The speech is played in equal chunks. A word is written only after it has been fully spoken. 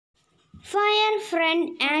Fire,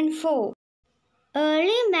 friend and foe.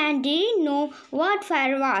 Early man didn't know what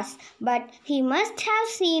fire was, but he must have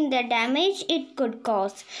seen the damage it could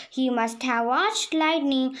cause. He must have watched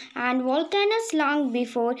lightning and volcanoes long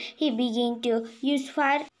before he began to use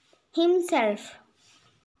fire himself.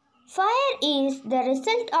 Fire is the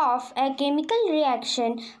result of a chemical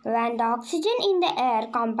reaction when the oxygen in the air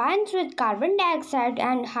combines with carbon dioxide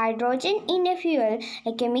and hydrogen in a fuel.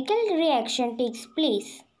 A chemical reaction takes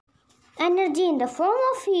place. Energy in the form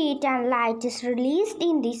of heat and light is released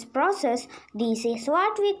in this process. This is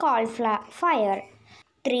what we call fire.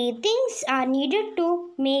 Three things are needed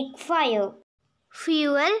to make fire: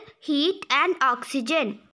 fuel, heat, and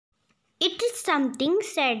oxygen. It is something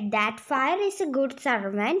said that fire is a good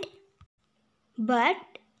servant but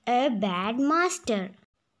a bad master.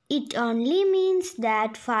 It only means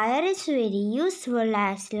that fire is very useful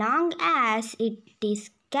as long as it is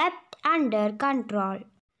kept under control.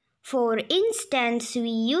 For instance, we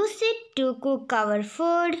use it to cook our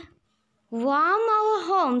food, warm our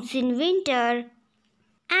homes in winter,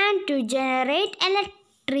 and to generate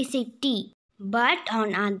electricity. But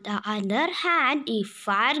on the other hand, if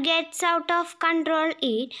fire gets out of control,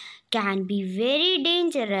 it can be very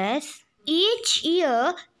dangerous. Each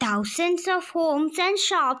year, thousands of homes and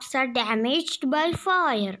shops are damaged by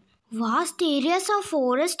fire. Vast areas of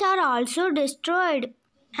forest are also destroyed,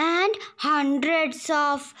 and hundreds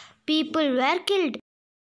of people were killed.